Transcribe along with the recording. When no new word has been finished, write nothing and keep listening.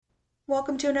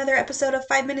Welcome to another episode of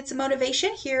 5 Minutes of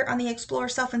Motivation here on the Explore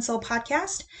Self and Soul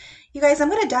podcast. You guys, I'm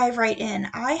going to dive right in.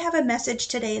 I have a message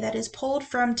today that is pulled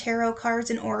from tarot cards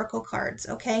and oracle cards,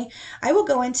 okay? I will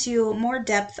go into more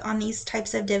depth on these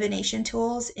types of divination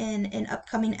tools in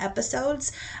upcoming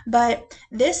episodes, but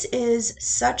this is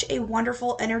such a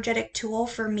wonderful energetic tool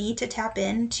for me to tap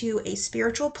into a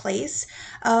spiritual place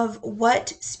of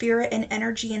what spirit and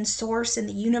energy and source and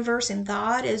the universe and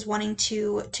God is wanting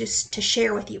to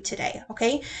share with you today,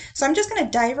 okay? So I'm just going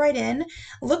to dive right in.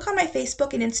 Look on my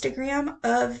Facebook and Instagram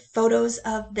of photos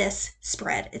of this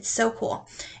spread. It's so cool.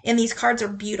 And these cards are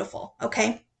beautiful,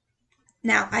 okay?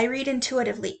 Now, I read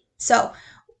intuitively. So,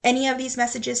 any of these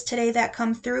messages today that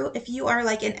come through, if you are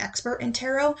like an expert in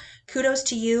tarot, kudos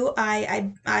to you.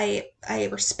 I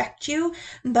respect you,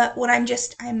 but what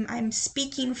I'm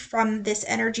speaking from this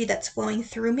energy that's flowing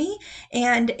through me,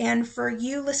 and for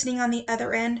you listening on the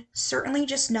other end, certainly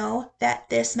just know that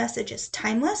this message is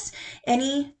timeless.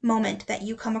 Any moment that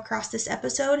you come across this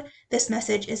episode, this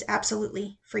message is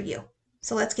absolutely for you.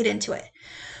 So let's get into it.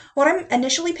 What I'm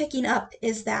initially picking up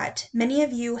is that many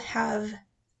of you have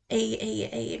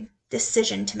a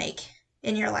decision to make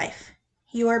in your life.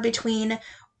 You are between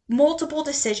multiple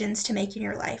decisions to make in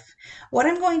your life. What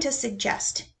I'm going to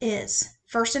suggest is,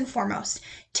 first and foremost,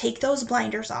 take those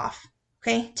blinders off.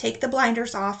 Okay? Take the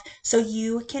blinders off so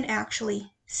you can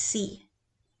actually see.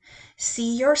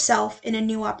 See yourself in a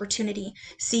new opportunity.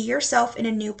 See yourself in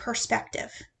a new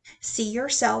perspective. See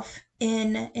yourself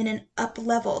in an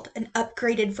up-leveled, an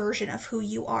upgraded version of who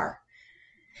you are.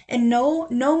 And no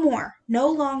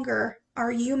longer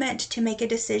are you meant to make a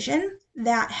decision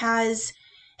that has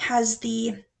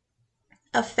the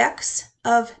effects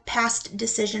of past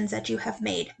decisions that you have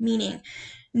made. Meaning,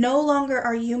 no longer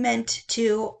are you meant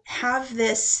to have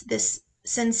this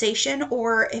sensation,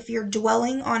 or if you're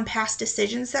dwelling on past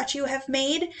decisions that you have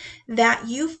made that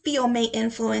you feel may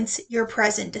influence your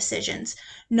present decisions.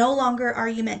 No longer are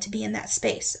you meant to be in that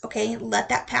space, okay? Let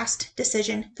that past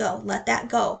decision go. Let that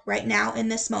go right now in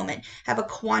this moment. Have a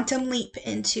quantum leap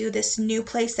into this new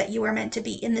place that you are meant to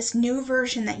be, in this new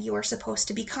version that you are supposed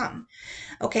to become,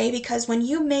 okay? Because when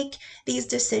you make these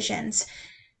decisions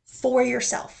for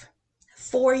yourself,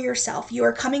 you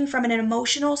are coming from an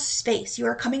emotional space. You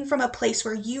are coming from a place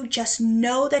where you just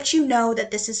know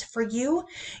that this is for you.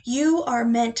 You are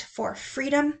meant for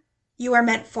freedom. You are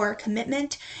meant for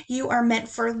commitment. You are meant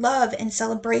for love and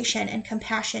celebration and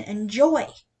compassion and joy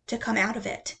to come out of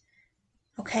it.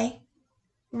 Okay?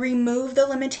 Remove the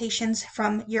limitations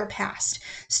from your past.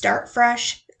 Start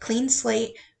fresh, clean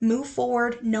slate, move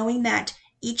forward, knowing that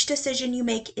each decision you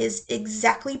make is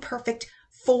exactly perfect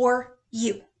for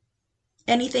you.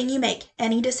 Anything you make,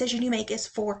 any decision you make is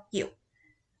for you.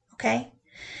 Okay?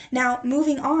 Now,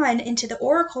 moving on into the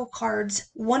oracle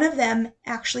cards, one of them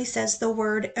actually says the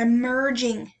word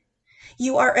emerging.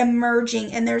 You are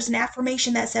emerging, and there's an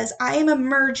affirmation that says, I am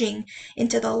emerging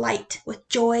into the light with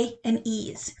joy and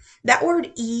ease. That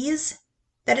word ease,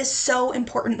 that is so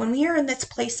important. When we are in this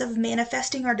place of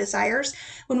manifesting our desires,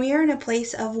 when we are in a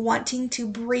place of wanting to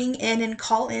bring in and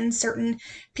call in certain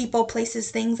people, places,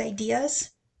 things,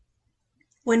 ideas,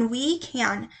 when we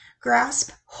can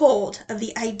grasp hold of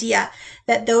the idea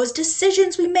that those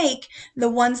decisions we make,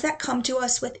 the ones that come to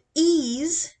us with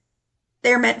ease,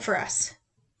 they're meant for us.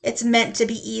 It's meant to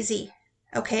be easy.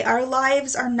 Okay, our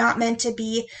lives are not meant to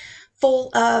be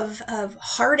full of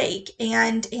heartache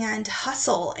and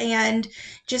hustle and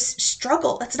just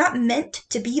struggle. It's not meant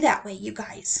to be that way, you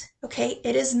guys. Okay,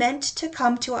 it is meant to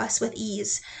come to us with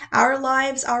ease. Our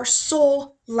lives, our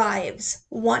soul lives,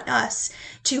 want us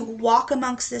to walk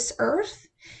amongst this earth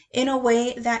in a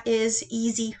way that is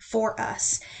easy for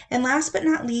us. And last but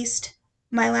not least,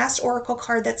 my last oracle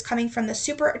card that's coming from the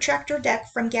Super Attractor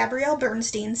deck from Gabrielle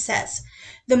Bernstein says,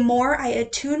 the more I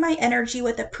attune my energy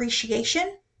with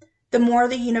appreciation, the more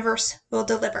the universe will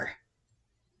deliver.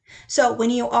 So when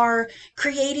you are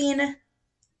creating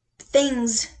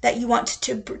things that you want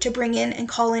to bring in and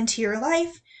call into your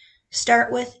life,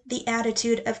 start with the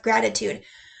attitude of gratitude.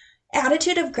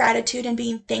 Attitude of gratitude and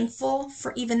being thankful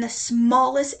for even the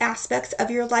smallest aspects of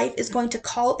your life is going to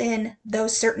call in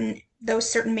those certain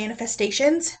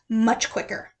manifestations much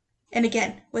quicker. And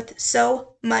again, with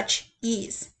so much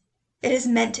ease. It is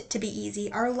meant to be easy.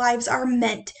 Our lives are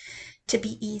meant to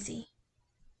be easy.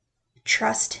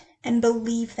 Trust and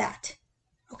believe that.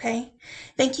 Okay.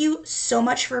 Thank you so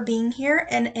much for being here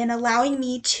and allowing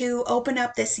me to open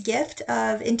up this gift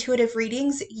of intuitive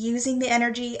readings using the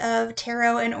energy of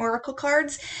tarot and oracle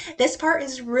cards. This part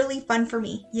is really fun for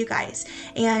me, you guys.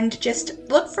 And just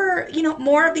look for,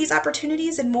 more of these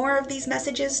opportunities and more of these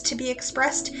messages to be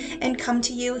expressed and come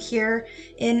to you here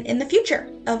in the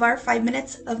future of our 5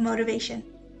 minutes of motivation.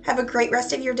 Have a great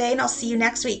rest of your day, and I'll see you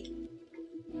next week.